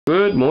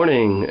Good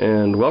morning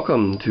and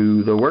welcome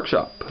to the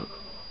workshop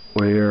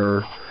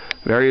where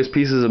various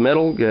pieces of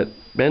metal get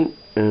bent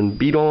and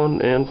beat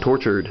on and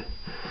tortured.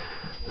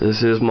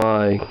 This is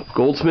my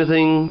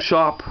goldsmithing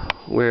shop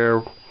where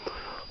a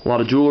lot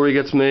of jewelry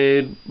gets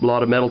made, a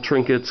lot of metal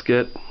trinkets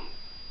get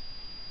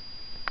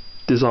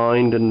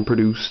designed and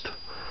produced.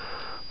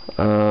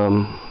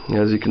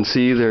 As you can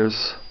see,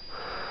 there's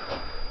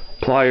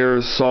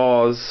pliers,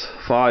 saws,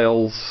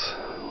 files,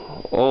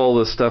 all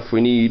the stuff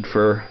we need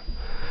for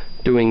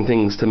doing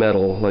things to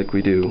metal like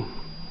we do.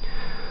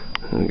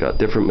 And we got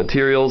different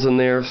materials in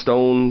there,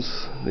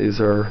 stones.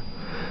 These are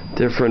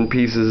different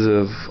pieces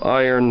of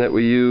iron that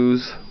we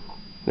use.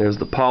 There's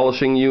the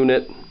polishing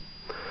unit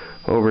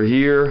over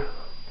here.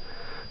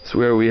 It's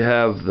where we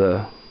have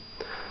the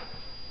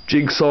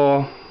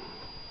jigsaw,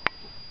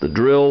 the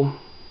drill,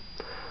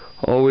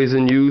 always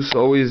in use,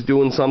 always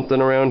doing something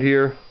around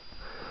here.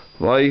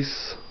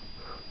 Vise,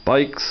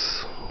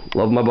 bikes,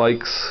 love my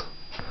bikes.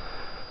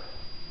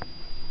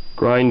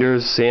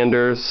 Grinders,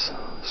 sanders,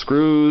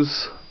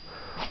 screws,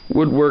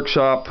 wood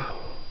workshop,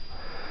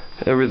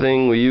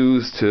 everything we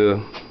use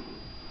to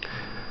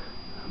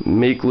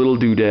make little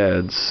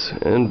doodads,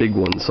 and big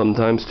ones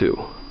sometimes too.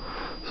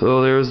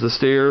 So there's the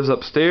stairs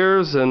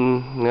upstairs,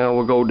 and now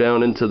we'll go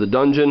down into the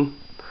dungeon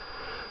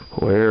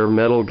where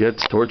metal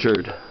gets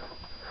tortured.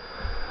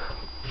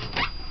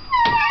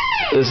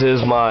 This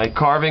is my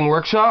carving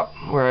workshop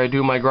where I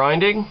do my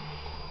grinding,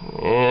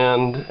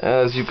 and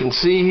as you can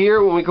see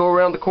here when we go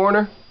around the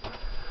corner,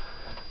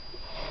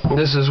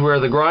 this is where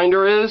the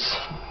grinder is.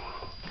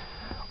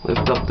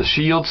 Lift up the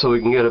shield so we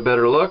can get a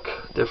better look.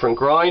 Different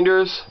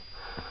grinders.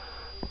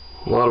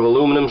 A lot of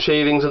aluminum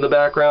shavings in the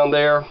background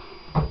there.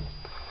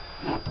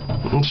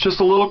 It's just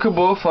a little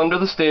caboose under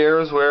the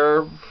stairs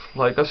where,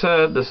 like I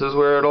said, this is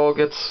where it all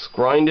gets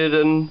grinded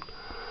and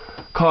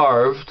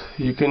carved.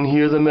 You can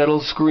hear the metal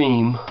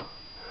scream.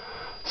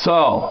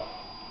 So,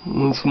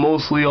 it's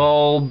mostly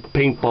all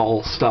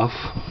paintball stuff,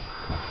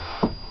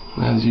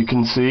 as you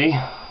can see.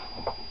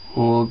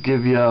 We'll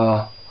give you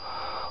a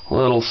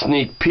little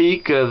sneak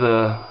peek of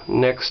the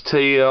next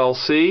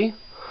TLC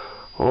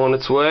on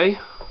its way.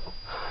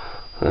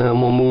 And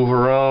we'll move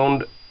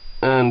around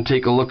and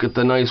take a look at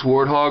the nice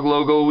Warthog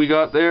logo we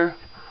got there.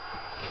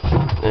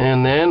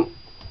 And then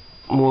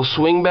we'll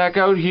swing back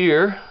out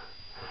here,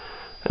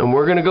 and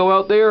we're going to go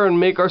out there and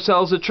make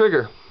ourselves a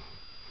trigger.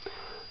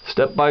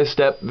 Step by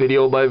step,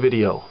 video by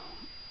video.